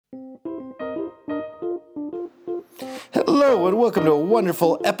Hello and welcome to a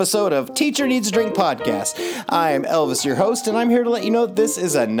wonderful episode of Teacher Needs a Drink podcast. I am Elvis, your host, and I'm here to let you know this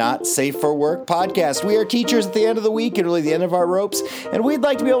is a not safe for work podcast. We are teachers at the end of the week and really the end of our ropes, and we'd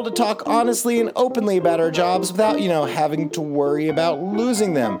like to be able to talk honestly and openly about our jobs without, having to worry about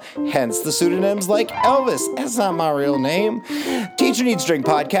losing them. Hence the pseudonyms like Elvis. That's not my real name. Teacher Needs a Drink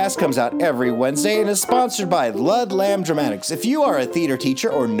podcast comes out every Wednesday and is sponsored by Lud Lamb Dramatics. If you are a theater teacher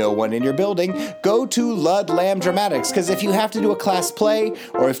or no one in your building, go to Lud Lamb Dramatics, because if you have to do a class play,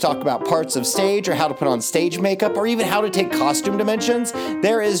 or if talk about parts of stage, or how to put on stage makeup, or even how to take costume dimensions,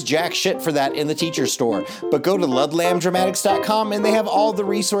 there is jack shit for that in the teacher store. But go to ludlamdramatics.com and they have all the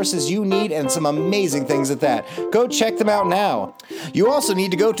resources you need and some amazing things at that. Go check them out now. You also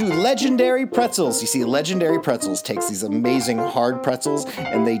need to go to Legendary Pretzels. You see, Legendary Pretzels takes these amazing hard pretzels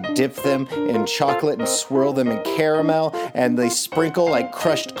and they dip them in chocolate and swirl them in caramel, and they sprinkle like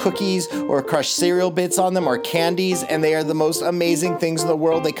crushed cookies or crushed cereal bits on them or candies, and they are the most amazing things in the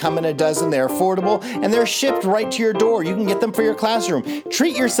world. They come in a dozen, they're affordable, and they're shipped right to your door. You can get them for your classroom.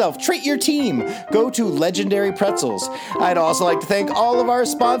 Treat yourself, treat your team. Go to Legendary Pretzels. I'd also like to thank all of our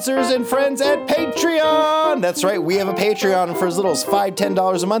sponsors and friends at Patreon. That's right, we have a Patreon, and for as little as $5,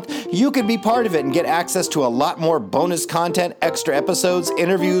 $10 a month, you can be part of it and get access to a lot more bonus content, extra episodes,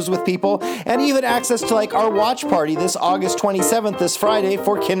 interviews with people, and even access to like our watch party this August 27th, this Friday,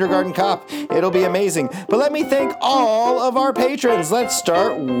 for Kindergarten Cop. It'll be amazing. But let me thank all of our patrons. Let's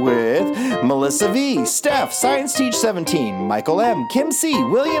start with Melissa V, Steph, Science Teach 17, Michael M, Kim C,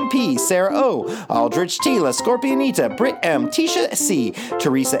 William P, Sarah O, Aldrich Tila, Scorpionita, Britt M, Tisha C,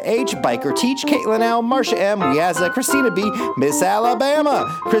 Teresa H, Biker Teach, Caitlin L, Marsha M, Wiazza, Christina B, Miss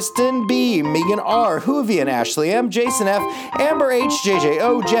Alabama, Kristen B, Megan R, Hoovian, Ashley M, Jason F, Amber H, JJ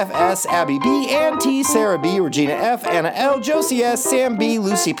O, Jeff S, Abby B, Ann T, Sarah B, Regina F, Anna L, Josie S, Sam B,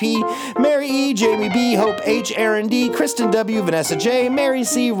 Lucy P, Mary E, Jamie B, Hope H, Aaron D, Kristen W, Vanessa J, Mary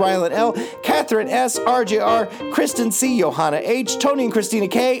C, Rylan L, Catherine S, RJR, Kristen C, Johanna H, Tony and Christina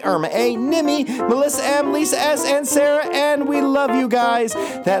K, Irma A, Nimi, Melissa M, Lisa S, and Sarah, and we love you guys.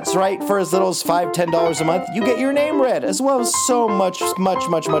 That's right, for as little as $5, $10 a month, you get your name read, as well as so much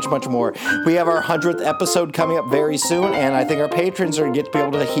more. We have our 100th episode coming up very soon, and I think our patrons are going to get to be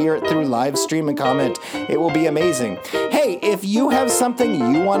able to hear it through live stream and comment. It will be amazing. Hey, if you have something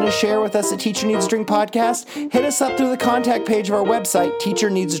you want to share with us at Teacher Needs a Drink Podcast, hit us up through the contact page of our website,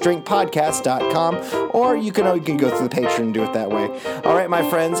 teacherneedsdrinkpodcast.com, or you can go through the Patreon and do it that way. All right, my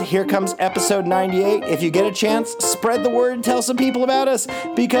friends, here comes episode 98. If you get a chance, spread the word and tell some people about us,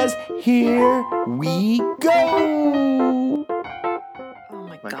 because here we go. Oh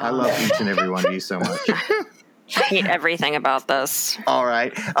my God. I love each and every one of you so much. I hate everything about this. All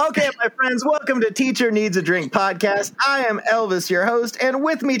right. Okay, my friends, welcome to Teacher Needs a Drink podcast. I am Elvis, your host, and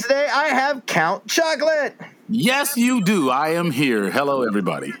with me today I have Count Chocolate. Yes, you do. I am here. Hello,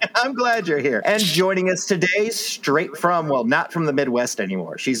 everybody. I'm glad you're here. And joining us today, straight from, well, not from the Midwest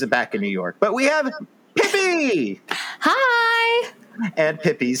anymore. She's back in New York. But we have Pippi. Hi. And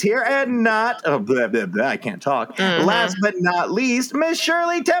Pippi's here, and not, I can't talk. Mm-hmm. Last but not least, Miss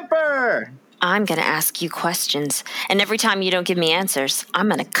Shirley Temper. I'm going to ask you questions, and every time you don't give me answers, I'm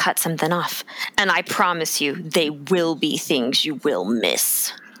going to cut something off. And I promise you, they will be things you will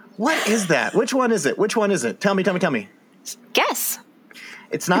miss. What is that? Which one is it? Tell me. Guess.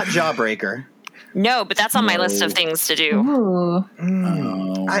 It's not Jawbreaker. No, but that's on my list of things to do.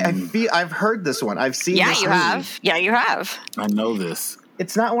 I feel I've heard this one. I've seen. Yeah, this you movie. have. Yeah, you have. I know this.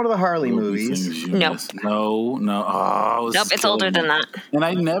 It's not one of the Harley movies. Nope. No. Oh, Nope, it's older than that. And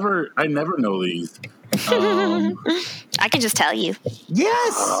I never know these. I can just tell you.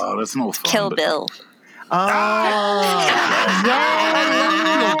 Yes. Oh, that's no fun. Kill Bill. Oh.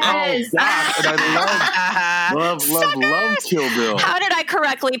 Yes. Oh, gosh. And I love Kill Bill. How did I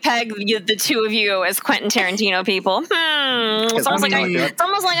correctly peg the two of you as Quentin Tarantino people? It's almost like I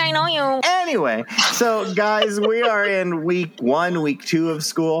know you. Anyway, so guys, we are in week 2 of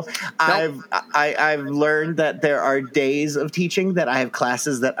school. I've learned that there are days of teaching that I have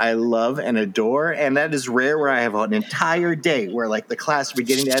classes that I love and adore, and that is rare where I have an entire day where like the class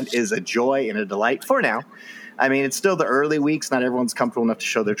beginning to end is a joy and a delight for now. I mean, it's still the early weeks. Not everyone's comfortable enough to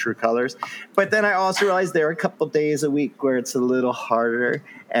show their true colors. But then I also realized there are a couple days a week where it's a little harder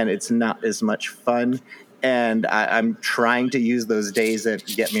and it's not as much fun. And I'm trying to use those days that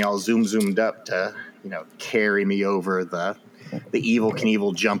get me all zoomed up to, carry me over the Evel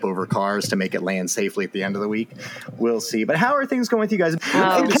Knievel jump over cars to make it land safely at the end of the week. We'll see. But how are things going with you guys?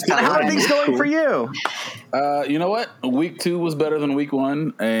 How are things going for you? You know what? Week 2 was better than week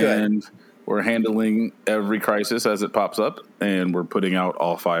 1. And good. We're handling every crisis as it pops up, and we're putting out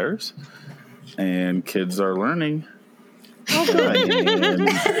all fires. And kids are learning. Oh, good.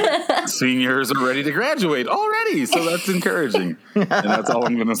 And seniors are ready to graduate already, so that's encouraging. And that's all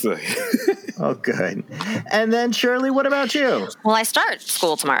I'm going to say. Oh, good. And then, Shirley, what about you? Well, I start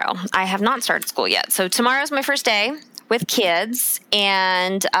school tomorrow. I have not started school yet. So tomorrow's my first day with kids,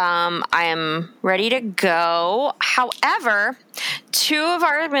 and I am ready to go. However, 2 of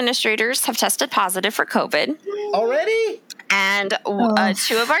our administrators have tested positive for COVID. Already? And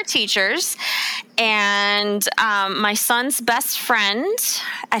 2 of our teachers, and my son's best friend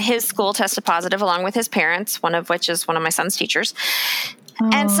at his school tested positive along with his parents, one of which is one of my son's teachers.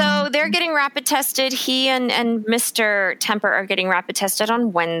 And so they're getting rapid tested. He and Mr. Temper are getting rapid tested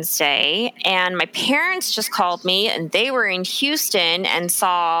on Wednesday. And my parents just called me, and they were in Houston and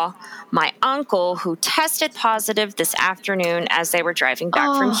saw my uncle who tested positive this afternoon as they were driving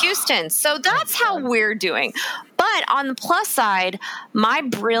back from Houston. So that's how we're doing. But on the plus side, my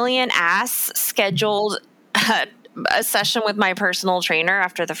brilliant ass scheduled a session with my personal trainer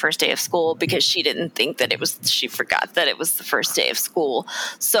after the first day of school because she didn't think that she forgot that it was the first day of school.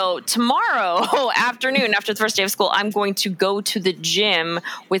 So tomorrow afternoon, after the first day of school, I'm going to go to the gym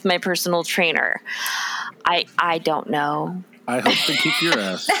with my personal trainer. I don't know. I hope they kick your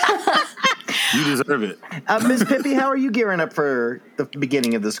ass. You deserve it. Ms. Pippi, how are you gearing up for the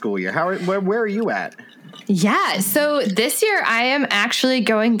beginning of the school year? Where are you at? Yeah, so this year I am actually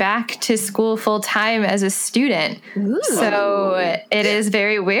going back to school full time as a student. Ooh. So it is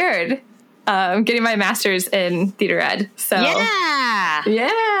very weird. I'm getting my master's in theater ed. So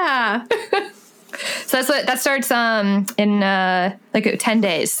yeah. So that starts in like 10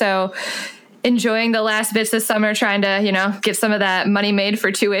 days. So enjoying the last bits this summer, trying to, get some of that money made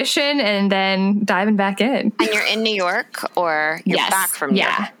for tuition and then diving back in. And you're in New York or you're back from New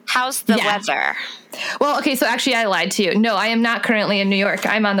York? How's the weather? Well, okay, so actually I lied to you. No, I am not currently in New York.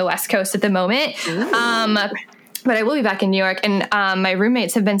 I'm on the West Coast at the moment. But I will be back in New York. And my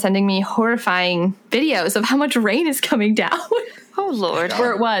roommates have been sending me horrifying videos of how much rain is coming down. Oh, Lord.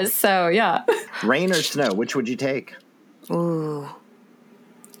 Where it was, so yeah. Rain or snow, which would you take? Ooh,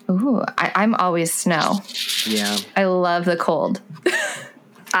 I'm always snow. Yeah. I love the cold.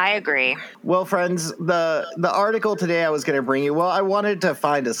 I agree. Well, friends, the article today I was going to bring you, I wanted to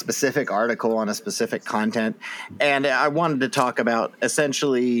find a specific article on a specific content, and I wanted to talk about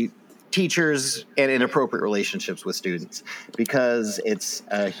essentially teachers and inappropriate relationships with students because it's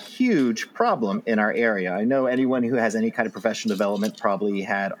a huge problem in our area. I know anyone who has any kind of professional development probably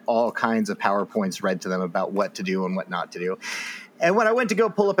had all kinds of PowerPoints read to them about what to do and what not to do. And when I went to go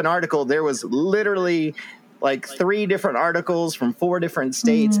pull up an article, there was literally like 3 different articles from 4 different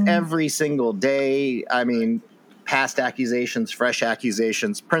states every single day. I mean, past accusations, fresh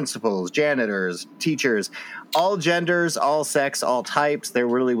accusations, principals, janitors, teachers, all genders, all sex, all types. There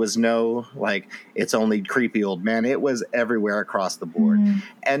really was no, it's only creepy old men. It was everywhere across the board.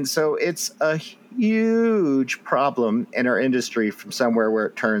 And so it's a huge problem in our industry from somewhere where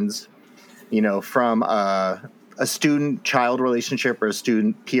it turns, from a student-child relationship or a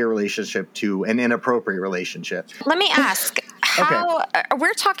student-peer relationship to an inappropriate relationship. Let me ask,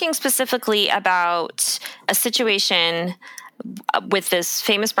 we're talking specifically about a situation with this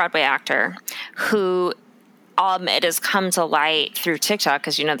famous Broadway actor who it has come to light through TikTok,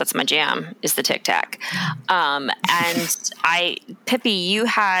 because that's my jam, is the TikTok. And Pippi, you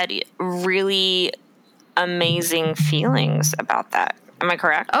had really amazing feelings about that. Am I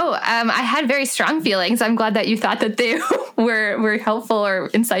correct? Oh, I had very strong feelings. I'm glad that you thought that they were helpful or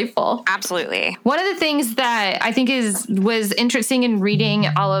insightful. Absolutely. One of the things that I think was interesting in reading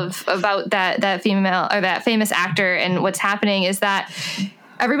about that female or that famous actor and what's happening is that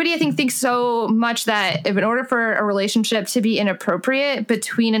everybody, I think, thinks so much that in order for a relationship to be inappropriate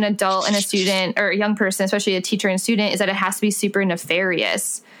between an adult and a student or a young person, especially a teacher and student, is that it has to be super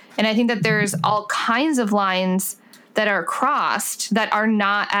nefarious. And I think that there's all kinds of lines that are crossed that are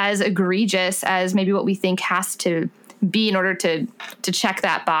not as egregious as maybe what we think has to be in order to check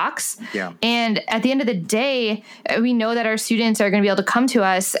that box. Yeah. And at the end of the day, we know that our students are going to be able to come to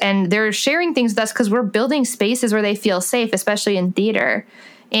us and they're sharing things with us because we're building spaces where they feel safe, especially in theater.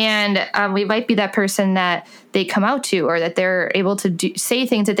 And we might be that person that they come out to or that they're able to say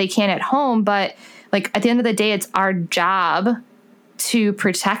things that they can't at home. But at the end of the day, it's our job to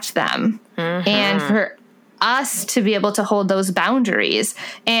protect them and for us to be able to hold those boundaries.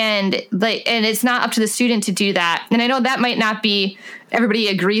 And it's not up to the student to do that. And I know that might not be, everybody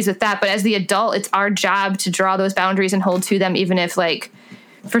agrees with that, but as the adult, it's our job to draw those boundaries and hold to them, even if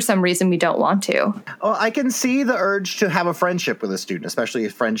for some reason we don't want to. Well, I can see the urge to have a friendship with a student, especially a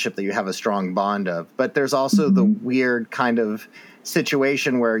friendship that you have a strong bond of. But there's also the weird kind of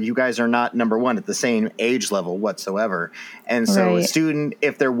situation where you guys are not, number one, at the same age level whatsoever. And so a student,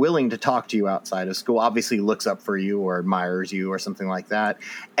 if they're willing to talk to you outside of school, obviously looks up for you or admires you or something like that.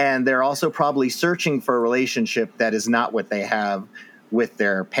 And they're also probably searching for a relationship that is not what they have with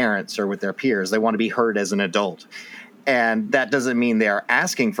their parents or with their peers. They want to be heard as an adult. And that doesn't mean they're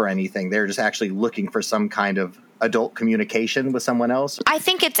asking for anything. They're just actually looking for some kind of adult communication with someone else. I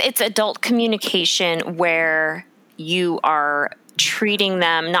think it's adult communication where you are treating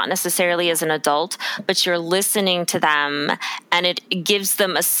them not necessarily as an adult, but you're listening to them, and it gives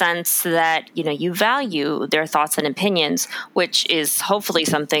them a sense that, you know, you value their thoughts and opinions, which is hopefully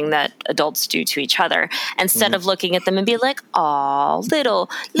something that adults do to each other, instead of looking at them and be like, oh, little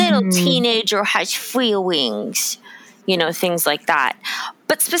teenager has feelings, you know, things like that.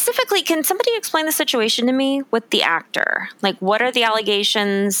 But specifically, can somebody explain the situation to me with the actor? Like, what are the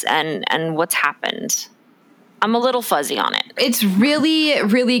allegations and what's happened? I'm a little fuzzy on it. It's really,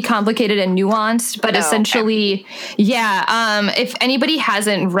 really complicated and nuanced, but essentially, if anybody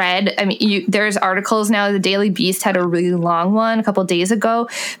hasn't read, I mean, there's articles now. The Daily Beast had a really long one a couple days ago,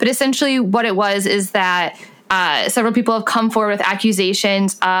 but essentially what it was is that several people have come forward with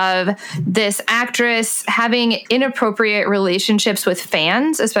accusations of this actress having inappropriate relationships with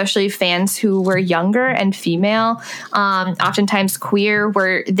fans, especially fans who were younger and female, oftentimes queer,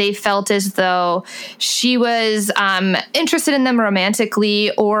 where they felt as though she was interested in them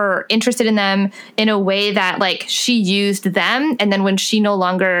romantically or interested in them in a way that, like, she used them, and then when she no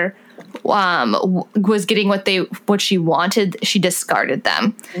longer was getting what she wanted, she discarded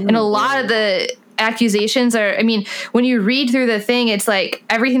them. And a lot of the accusations are, I mean, when you read through the thing, it's like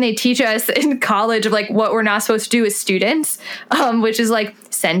everything they teach us in college of like what we're not supposed to do as students, which is like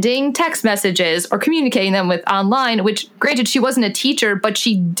sending text messages or communicating them with online, which granted she wasn't a teacher, but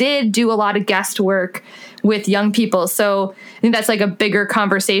she did do a lot of guest work with young people. So I think that's like a bigger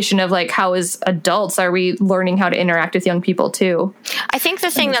conversation of like, how as adults are we learning how to interact with young people too? I think the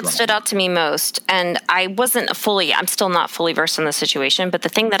thing that stood out to me most, and I'm still not fully versed in the situation, but the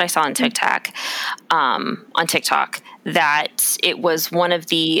thing that I saw on TikTok, that it was one of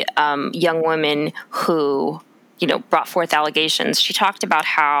the young women who, you know, brought forth allegations. She talked about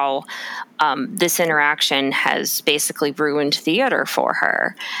how this interaction has basically ruined theater for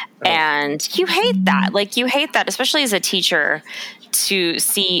her. And you hate that. Like, you hate that, especially as a teacher, to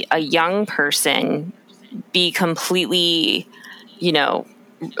see a young person be completely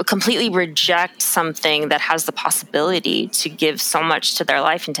reject something that has the possibility to give so much to their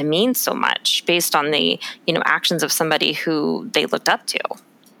life and to mean so much based on the, you know, actions of somebody who they looked up to.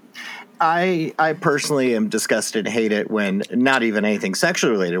 I personally am disgusted and hate it when, not even anything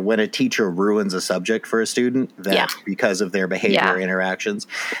sexually related, when a teacher ruins a subject for a student because of their behavior or interactions.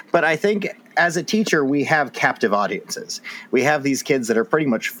 But I think as a teacher, we have captive audiences. We have these kids that are pretty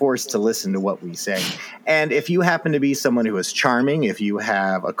much forced to listen to what we say. And if you happen to be someone who is charming, if you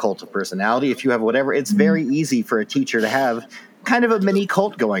have a cult of personality, if you have whatever, it's very easy for a teacher to have kind of a mini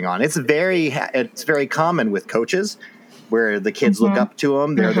cult going on. It's very common with coaches, where the kids look up to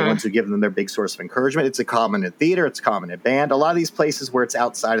them. They're the ones who give them their big source of encouragement. It's a common in theater. It's common in band. A lot of these places where it's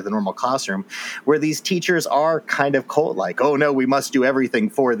outside of the normal classroom, where these teachers are kind of cult-like. Oh, no, we must do everything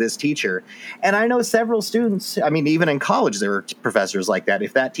for this teacher. And I know several students, I mean, even in college, there were professors like that.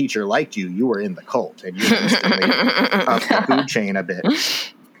 If that teacher liked you, you were in the cult, and you were just up the food chain a bit.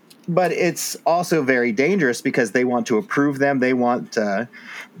 But it's also very dangerous because they want to approve them. They want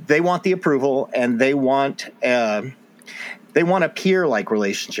the approval, and they want a peer-like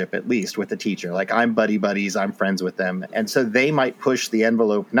relationship, at least, with the teacher. Like, I'm buddies, I'm friends with them. And so they might push the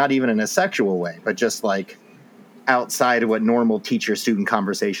envelope, not even in a sexual way, but just like outside of what normal teacher-student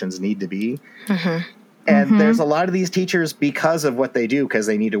conversations need to be. And there's a lot of these teachers, because of what they do, because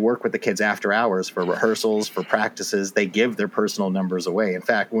they need to work with the kids after hours for rehearsals, for practices, they give their personal numbers away. In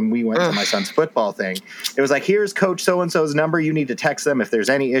fact, when we went to my son's football thing, it was like, here's Coach so-and-so's number. You need to text them if there's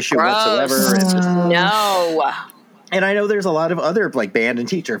any issue whatsoever. It's just, no. And I know there's a lot of other, like, band and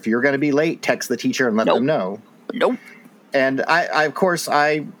teacher. If you're going to be late, text the teacher and let them know. And I, of course,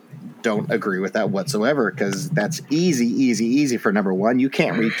 I don't agree with that whatsoever, because that's easy for number one. You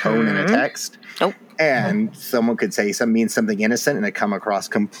can't read tone in a text. And someone could say mean something innocent and it come across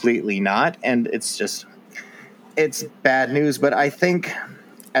completely not. And it's bad news. But I think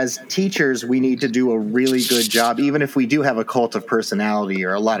as teachers, we need to do a really good job, even if we do have a cult of personality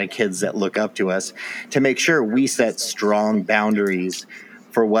or a lot of kids that look up to us, to make sure we set strong boundaries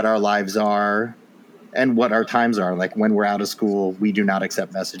for what our lives are and what our times are. Like when we're out of school, we do not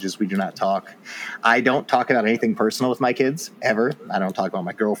accept messages. We do not talk. I don't talk about anything personal with my kids ever. I don't talk about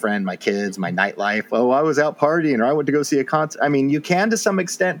my girlfriend, my kids, my nightlife. Oh, I was out partying, or I went to go see a concert. I mean, you can to some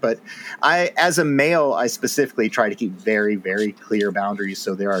extent, but as a male, I specifically try to keep very, very clear boundaries.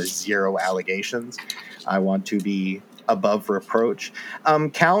 So there are zero allegations. I want to be above reproach.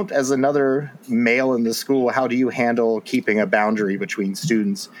 Count, as another male in the school, how do you handle keeping a boundary between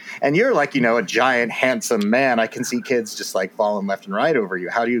students? And you're like, a giant, handsome man. I can see kids just like falling left and right over you.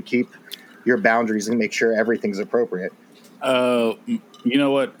 How do you keep your boundaries and make sure everything's appropriate? You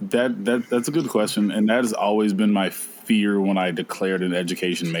know what? That's a good question. And that has always been my fear when I declared an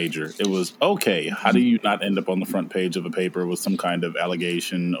education major. It was, okay, how do you not end up on the front page of a paper with some kind of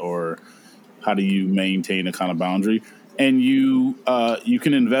allegation, or how do you maintain a kind of boundary? And you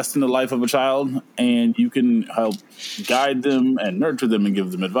can invest in the life of a child, and you can help guide them and nurture them and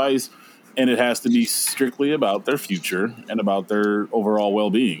give them advice. And it has to be strictly about their future and about their overall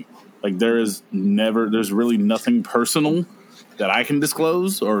well-being. Like there's really nothing personal that I can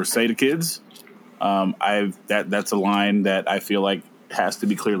disclose or say to kids. That's a line that I feel like has to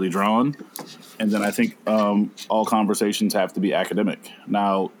be clearly drawn. And then I think all conversations have to be academic.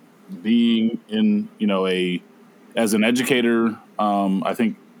 Now, being in, as an educator, I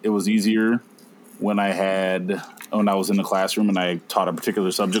think it was easier when I was in the classroom and I taught a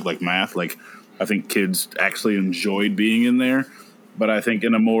particular subject like math. Like, I think kids actually enjoyed being in there. But I think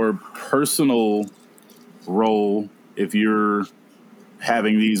in a more personal role, if you're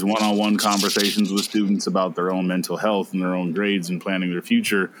having these one-on-one conversations with students about their own mental health and their own grades and planning their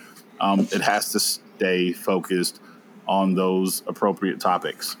future, it has to stay focused on those appropriate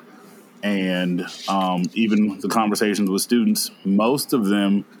topics. And even the conversations with students, most of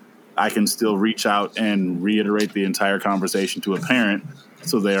them, I can still reach out and reiterate the entire conversation to a parent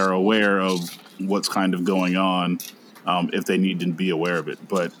so they are aware of what's kind of going on if they need to be aware of it.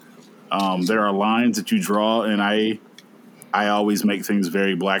 But there are lines that you draw, and I always make things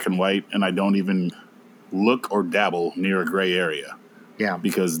very black and white, and I don't even look or dabble near a gray area. Yeah.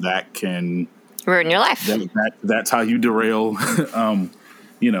 Because that can ruin your life. That's how you derail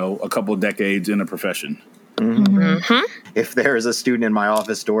a couple of decades in a profession. Mm-hmm. Mm-hmm. If there is a student in my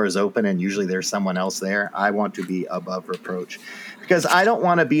office door is open and usually there's someone else there, I want to be above reproach, because I don't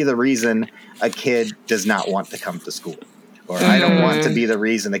want to be the reason a kid does not want to come to school, or I don't want to be the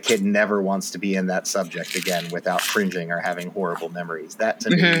reason a kid never wants to be in that subject again without cringing or having horrible memories. That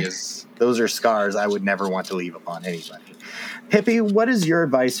to me those are scars I would never want to leave upon anybody. Pippi, what is your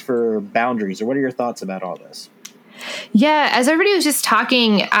advice for boundaries, or what are your thoughts about all this? Yeah, as everybody was just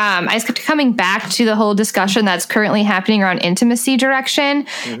talking, I just kept coming back to the whole discussion that's currently happening around intimacy direction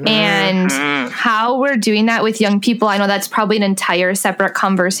and how we're doing that with young people. I know that's probably an entire separate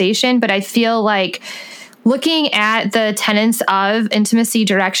conversation, but I feel like looking at the tenets of intimacy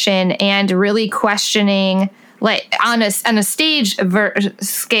direction and really questioning, like on a stage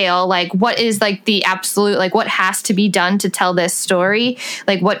scale, like what is like the absolute, like what has to be done to tell this story,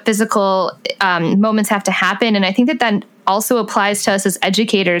 like what physical moments have to happen. And I think that also applies to us as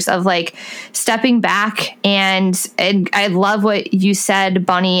educators of like stepping back and I love what you said,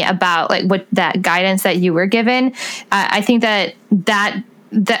 Bunny, about like what that guidance that you were given. I think that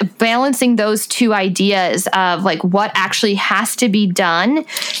balancing those two ideas of like what actually has to be done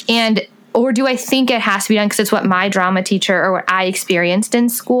or do I think it has to be done because it's what my drama teacher or what I experienced in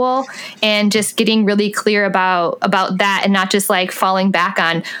school, and just getting really clear about that and not just like falling back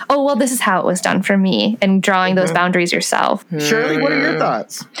on, oh, well, this is how it was done for me, and drawing those boundaries yourself. Shirley, what are your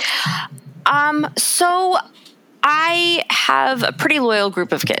thoughts? So I have a pretty loyal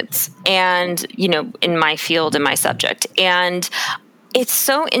group of kids and, in my field, in my subject. And it's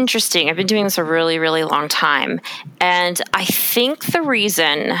so interesting. I've been doing this a really, really long time. And I think the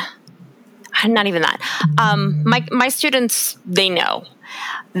reason... Not even that. My students, they know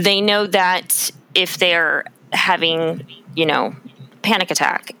that if they're having, panic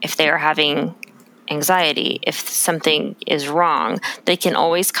attack, if they're having anxiety, if something is wrong, they can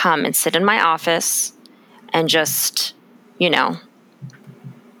always come and sit in my office and just,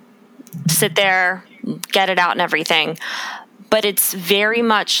 sit there, get it out and everything. But it's very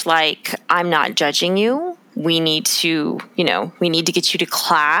much like, I'm not judging you. We need to get you to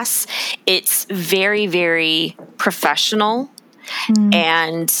class. It's very, very professional.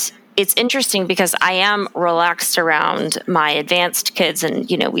 And it's interesting because I am relaxed around my advanced kids and,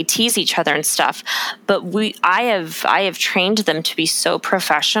 we tease each other and stuff, but I have trained them to be so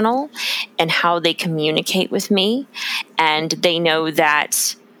professional in how they communicate with me. And they know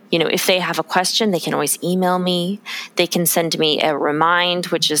that if they have a question, they can always email me. They can send me a remind,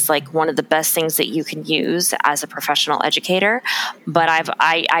 which is like one of the best things that you can use as a professional educator. But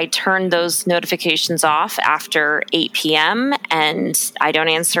I turn those notifications off after 8 p.m. and I don't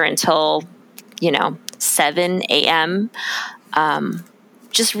answer until, 7 a.m.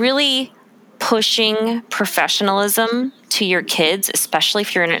 Just really pushing professionalism to your kids, especially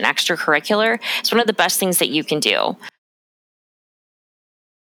if you're in an extracurricular, is one of the best things that you can do.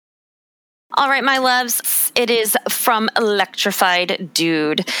 All right, my loves, it is from Electrified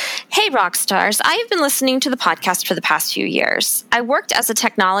Dude. Hey, rock stars. I have been listening to the podcast for the past few years. I worked as a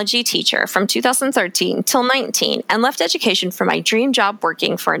technology teacher from 2013 till 19 and left education for my dream job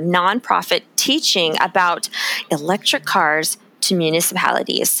working for a nonprofit teaching about electric cars to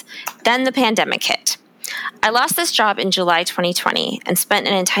municipalities. Then the pandemic hit. I lost this job in July 2020 and spent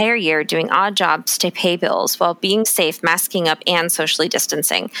an entire year doing odd jobs to pay bills while being safe, masking up, and socially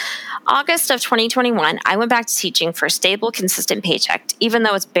distancing. August of 2021, I went back to teaching for a stable, consistent paycheck, even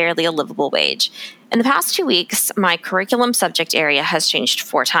though it's barely a livable wage. In the past 2 weeks, my curriculum subject area has changed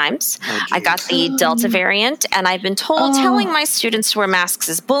 4 times. I got the Delta variant, and I've been told telling my students to wear masks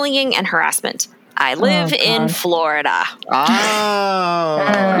is bullying and harassment. I live in Florida. Oh.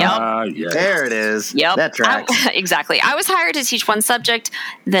 Yep. There it is. Yep. That tracks. Exactly. I was hired to teach one subject,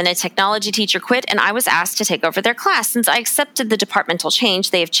 then a technology teacher quit, and I was asked to take over their class. Since I accepted the departmental change,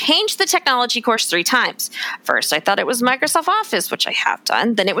 they have changed the technology course 3 times. First, I thought it was Microsoft Office, which I have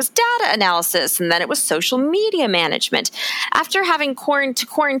done. Then it was data analysis, and then it was social media management. After having to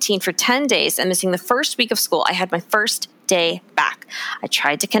quarantine for 10 days and missing the first week of school, I had my first day back. I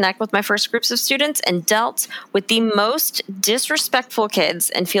tried to connect with my first groups of students and dealt with the most disrespectful kids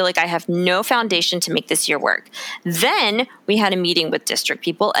and feel like I have no foundation to make this year work. Then we had a meeting with district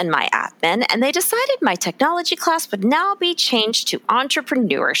people and my admin, and they decided my technology class would now be changed to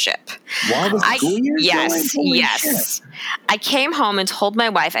entrepreneurship. While the school year's going? Yes. Shit. I came home and told my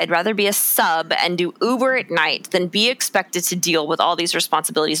wife I'd rather be a sub and do Uber at night than be expected to deal with all these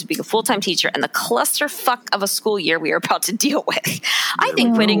responsibilities of being a full-time teacher and the clusterfuck of a school year we are about to deal with. I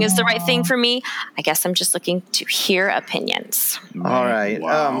think quitting is the right thing for me. I guess I'm just looking to hear opinions. All right.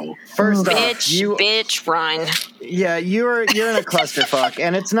 Wow. First off, Bitch, run. Yeah, you're in a clusterfuck,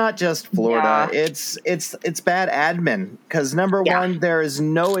 and it's not just Florida. Yeah. It's bad admin because number one, there is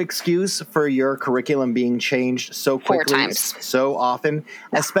no excuse for your curriculum being changed so 4 quickly, times. so often,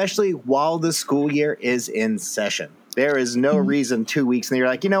 especially while the school year is in session. There is no reason 2 weeks and you're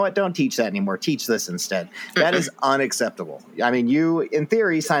like, you know what? Don't teach that anymore. Teach this instead. That is unacceptable. I mean, you, in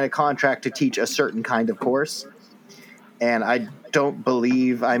theory, sign a contract to teach a certain kind of course. And I don't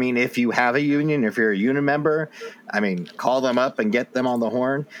believe, I mean, if you have a union, if you're a union member, I mean, call them up and get them on the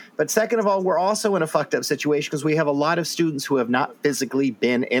horn. But second of all, we're also in a fucked up situation because we have a lot of students who have not physically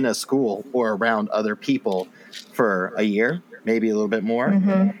been in a school or around other people for a year, maybe a little bit more.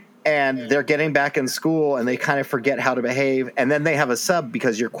 Mm-hmm. And they're getting back in school and they kind of forget how to behave. And then they have a sub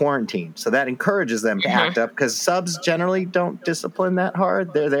because you're quarantined. So that encourages them to act up because subs generally don't discipline that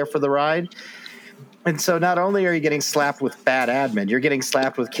hard. They're there for the ride. And so not only are you getting slapped with bad admin, you're getting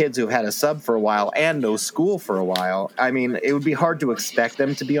slapped with kids who've had a sub for a while and no school for a while. I mean, it would be hard to expect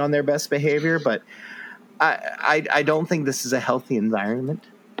them to be on their best behavior, but I don't think this is a healthy environment.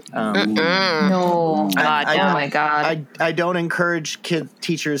 No. God, no. Oh my God. I don't encourage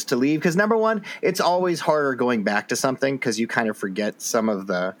teachers to leave because number one, it's always harder going back to something because you kind of forget some of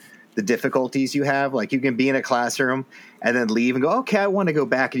the difficulties you have. Like you can be in a classroom and then leave and go, okay, I want to go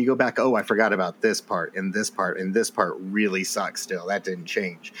back. And you go back, oh, I forgot about this part and this part and this part really sucks still. That didn't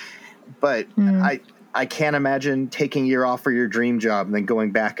change. But I can't imagine taking a year off for your dream job and then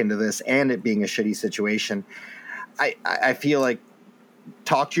going back into this and it being a shitty situation. I feel like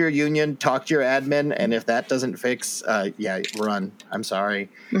talk to your union, talk to your admin, and if that doesn't fix, run. I'm sorry.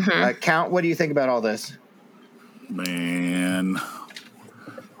 Count, what do you think about all this? Man,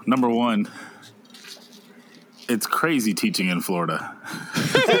 number one, it's crazy teaching in Florida.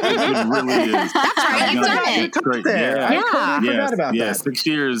 It really is. That's right. You've done it. It's great. I totally forgot about that. 6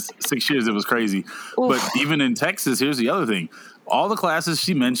 years. 6 years. It was crazy. Oof. But even in Texas, here's the other thing. All the classes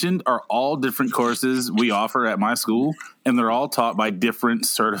she mentioned are all different courses we offer at my school, and they're all taught by different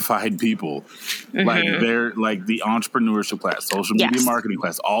certified people. Mm-hmm. Like they're like the entrepreneurship class, social media marketing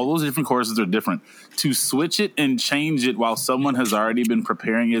class. All those different courses are different. To switch it and change it while someone has already been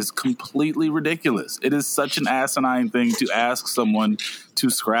preparing is completely ridiculous. It is such an asinine thing to ask someone to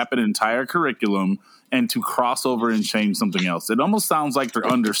scrap an entire curriculum and to cross over and change something else. It almost sounds like they're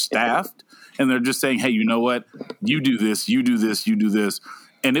understaffed. And they're just saying, hey, you know what? You do this, you do this, you do this.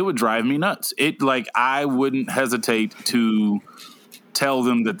 And it would drive me nuts. I wouldn't hesitate to tell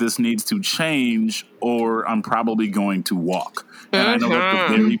them that this needs to change or I'm probably going to walk. And I know that's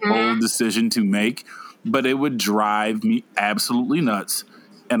a very bold decision to make, but it would drive me absolutely nuts.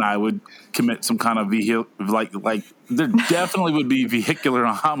 And I would commit some kind of like there definitely would be vehicular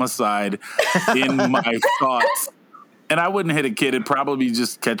homicide in my thoughts. And I wouldn't hit a kid. It'd probably be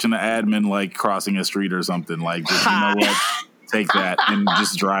just catching an admin, like crossing a street or something. Like, just, you know what? Take that and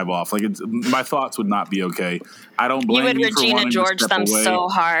just drive off. Like, my thoughts would not be okay. I don't blame you. You would Regina George them away. So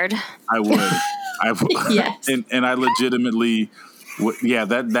hard. I would. Yes. And I legitimately,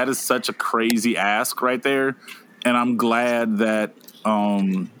 that is such a crazy ask right there. And I'm glad that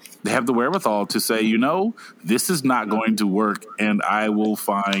they have the wherewithal to say, this is not going to work, and I'll go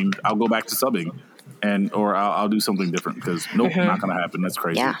back to subbing. Or I'll do something different because not going to happen. That's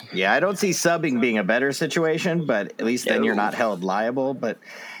crazy. Yeah, I don't see subbing being a better situation, but at least then you're not held liable. But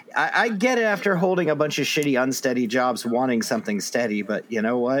I get it after holding a bunch of shitty, unsteady jobs, wanting something steady. But you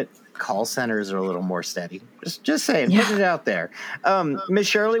know what? Call centers are a little more steady. Just saying, put it out there. Miss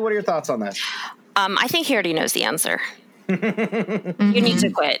Shirley, what are your thoughts on that? I think he already knows the answer. You need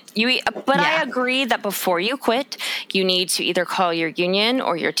to quit. I agree that before you quit, you need to either call your union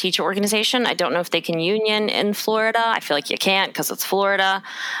or your teacher organization. I don't know if they can union in Florida. I feel like you can't because it's Florida.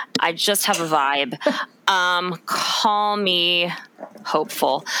 I just have a vibe. Call me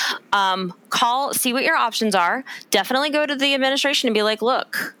hopeful. See what your options are. Definitely go to the administration and be like,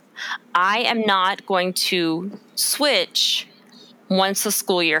 look, I am not going to switch once the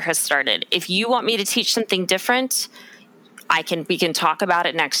school year has started. If you want me to teach something different, we can talk about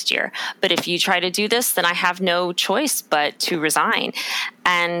it next year. But if you try to do this, then I have no choice but to resign.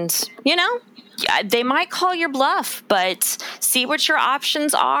 And, they might call your bluff, but see what your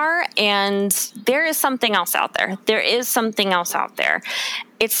options are. And there is something else out there.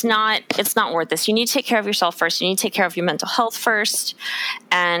 It's not worth this. You need to take care of yourself first. You need to take care of your mental health first.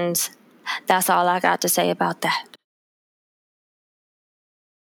 And that's all I got to say about that.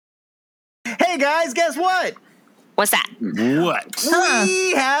 Hey guys, guess what? What's that? What?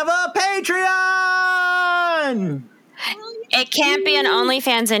 We have a Patreon! It can't be an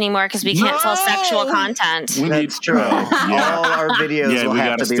OnlyFans anymore because we can't sell sexual content. That's true. All our videos will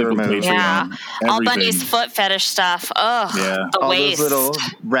have to be removed. Yeah. All Bunny's foot fetish stuff. Ugh. Yeah. The all waist. Those little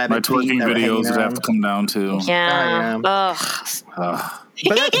rabbit my twerking videos would have to come down too. Yeah. Ugh.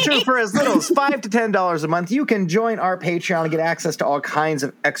 But that's true for as little as $5 to $10 a month. You can join our Patreon and get access to all kinds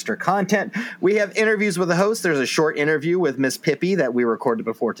of extra content. We have interviews with the host. There's a short interview with Miss Pippi that we recorded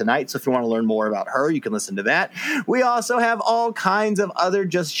before tonight. So if you want to learn more about her, you can listen to that. We also have all kinds of other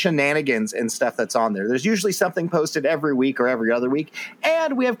just shenanigans and stuff that's on there. There's usually something posted every week or every other week.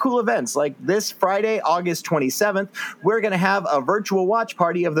 And we have cool events like this Friday, August 27th. We're going to have a virtual watch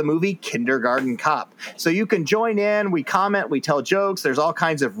party of the movie Kindergarten Cop. So you can join in. We comment. We tell jokes. There's all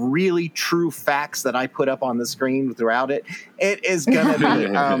kinds of really true facts that I put up on the screen throughout it. It is going to be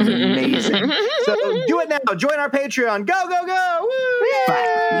amazing. So do it now. Join our Patreon. Go, go, go. Woo!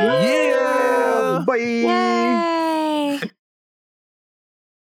 Yeah. Bye. Yay.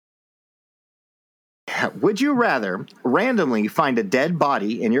 Would you rather randomly find a dead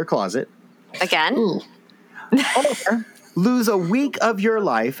body in your closet? Again? Or lose a week of your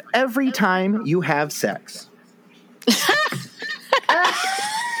life every time you have sex?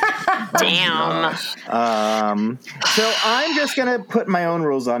 Damn. So I'm just going to put my own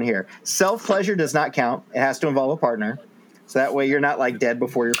rules on here. Self-pleasure does not count. It has to involve a partner. So that way you're not like dead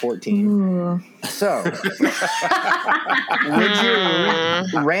before you're 14. Ooh. So would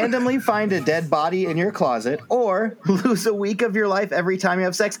you randomly find a dead body in your closet or lose a week of your life every time you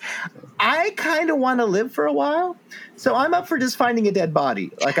have sex? I kind of want to live for a while. So I'm up for just finding a dead body.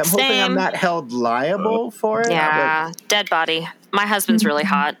 Like I'm hoping I'm not held liable for it. Yeah, dead body. My husband's really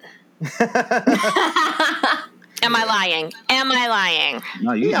hot. Am I lying?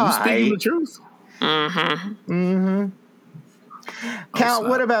 No, you're speaking the truth. Mm-hmm. Mm-hmm. Count,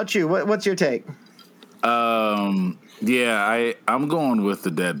 what about you? What's your take? I'm going with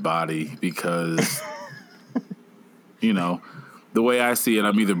the dead body because, the way I see it,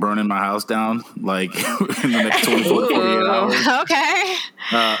 I'm either burning my house down, like, in the next 24 to 48 hours. Okay.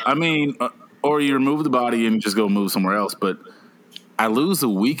 Or you remove the body and just go move somewhere else. But I lose a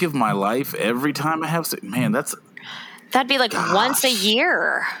week of my life every time I have sex. Man, that'd be like once a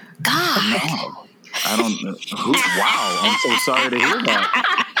year. God. No. I don't know. Wow, I'm so sorry to hear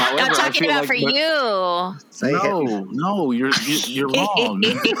that. However, I'm talking about for you. No, you're wrong.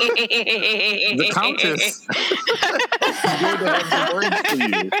 The Countess is going to have some words for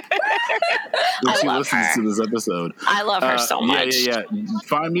you when she listens to this episode. I love her so much. Yeah.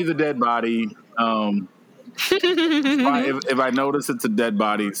 Find me the dead body. If I notice it's a dead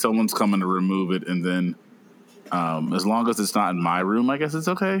body, someone's coming to remove it, and then as long as it's not in my room, I guess it's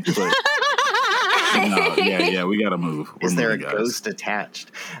okay. But, no, yeah, we gotta move. Is there a ghost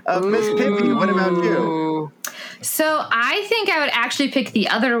attached? Miss Pippi, what about you? So I think I would actually pick the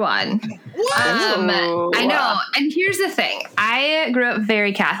other one. I know. And here's the thing. I grew up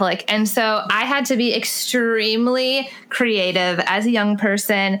very Catholic, and so I had to be extremely creative as a young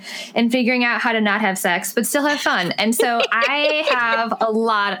person in figuring out how to not have sex, but still have fun. And so I have a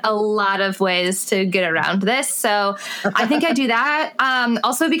lot of ways to get around this. So I think I do that.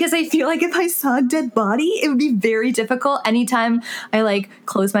 Also because I feel like if I saw a dead body, it would be very difficult. Anytime I like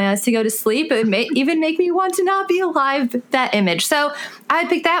close my eyes to go to sleep, it may even make me want to not be alive, that image. So I'd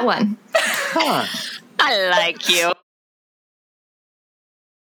pick that one. Huh. I like you.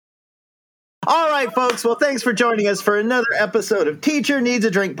 All right, folks. Well, thanks for joining us for another episode of Teacher Needs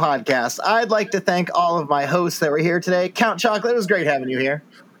a Drink podcast. I'd like to thank all of my hosts that were here today. Count Chocolate, it was great having you here.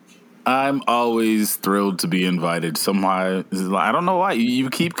 I'm always thrilled to be invited. Somehow, I don't know why. You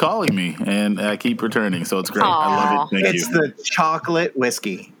keep calling me, and I keep returning, so it's great. Aww. I love it. Thank It's you. the chocolate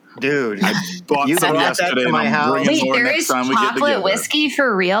whiskey. Dude, I bought you some brought that yesterday, to and my I'm house. bringing Wait, more there next is time we get chocolate together. whiskey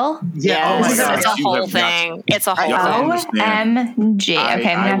for real? Yeah, oh my Yes, God. it's a You whole have not- thing. It's a whole You have to thing. understand. OMG. Okay, I'm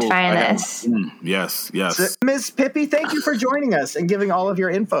going to have to find this. Yes. So, Miss Pippi, thank you for joining us and giving all of your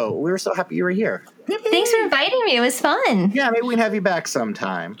info. We were so happy you were here. Thanks for inviting me. It was fun. Yeah, maybe we can have you back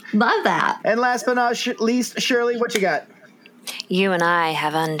sometime. Love that. And last but not least, Shirley, what you got? You and I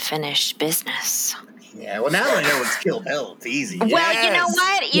have unfinished business. Yeah, well, now I know it's Kill Bill. It's easy. Well, you know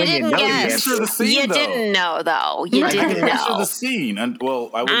what? You When you didn't know the guess. answer. The scene, You though. didn't know, though. You I didn't can picture know. the scene, and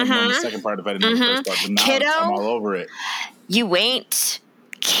well, I wouldn't have known the second part if I didn't know the first part. But now Kiddo? I'm all over it. You ain't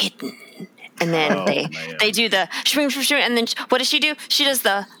kidding. And then Oh, man. they do the shroom, and then what does she do? She does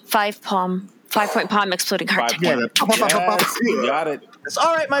the 5-point palm exploding heart. Yeah, Yes, you got it.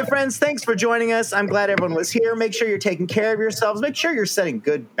 All right, my friends, thanks for joining us. I'm glad everyone was here. Make sure you're taking care of yourselves. Make sure you're setting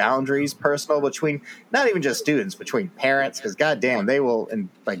good boundaries, personal, between not even just students, between parents, because goddamn, they will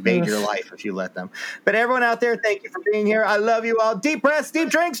invade your life if you let them. But everyone out there, thank you for being here. I love you all. Deep breaths, deep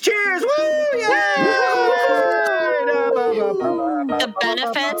drinks. Cheers! Woo! The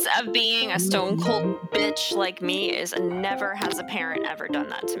benefits of being a stone cold bitch like me is never has a parent ever done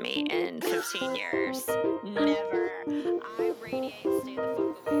that to me in 15 years. Never. I radiate, stay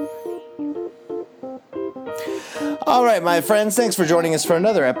the fuck away from me. All right, my friends, thanks for joining us for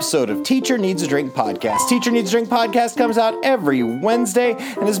another episode of Teacher Needs a Drink podcast. Teacher Needs a Drink podcast comes out every Wednesday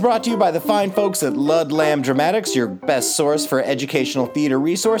and is brought to you by the fine folks at Ludlam Dramatics, your best source for educational theater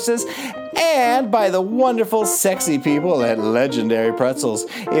resources, and by the wonderful, sexy people at Legendary Pretzels.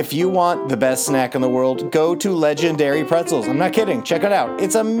 If you want the best snack in the world, go to Legendary Pretzels. I'm not kidding. Check it out.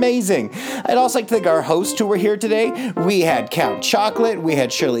 It's amazing. I'd also like to thank our hosts who were here today. We had Count Chocolate, we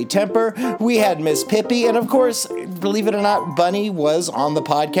had Shirley Temper, we had Miss Pippi, and of course, believe it or not, Bunny was on the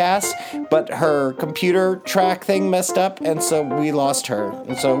podcast, but her computer track thing messed up, and so we lost her.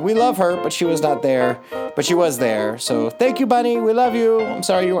 And so we love her, but she was not there, but she was there. So thank you, Bunny. We love you. I'm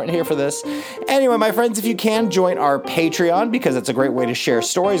sorry you weren't here for this. Anyway, my friends, if you can, join our Patreon because it's a great way to share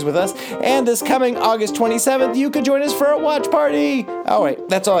stories with us. And this coming August 27th, you can join us for a watch party. All right,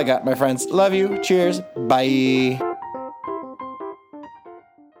 that's all I got, my friends. Love you. Cheers. Bye.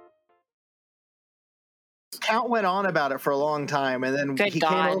 Count went on about it for a long time, and then Good he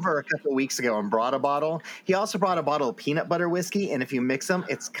God. came over a couple of weeks ago and brought a bottle. He also brought a bottle of peanut butter whiskey, and if you mix them,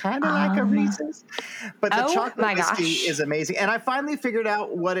 it's kind of like a Reese's. But the Oh chocolate my whiskey gosh. is amazing, and I finally figured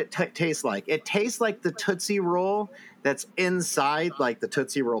out what it tastes like. It tastes like the Tootsie Roll that's inside, like the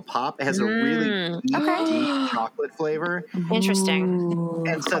Tootsie Roll Pop. It has a really deep chocolate flavor. Interesting.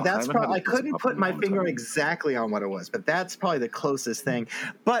 And so I that's haven't probably, I had this couldn't pop put in a my long finger time. exactly on what it was, but that's probably the closest thing.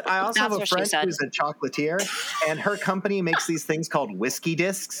 But I also That's have a what she friend said. who's a chocolatier, and her company makes these things called whiskey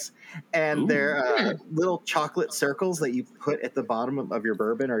discs. And they're little chocolate circles that you put at the bottom of your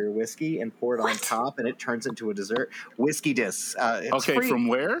bourbon or your whiskey and pour it on top, and it turns into a dessert. Whiskey discs. It's Okay, free. from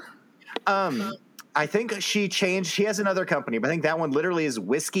where? I think she changed. She has another company, but I think that one literally is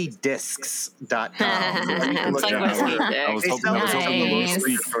whiskey.discs.com. It's like whiskey I was They hoping sell that was it something in a the little Nice.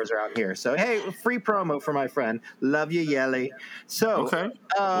 sweet. stores around here. So hey, free promo for my friend. Love you, Yelly. So Okay.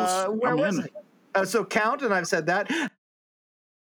 where I'm was in. I? So Count, and I've said that.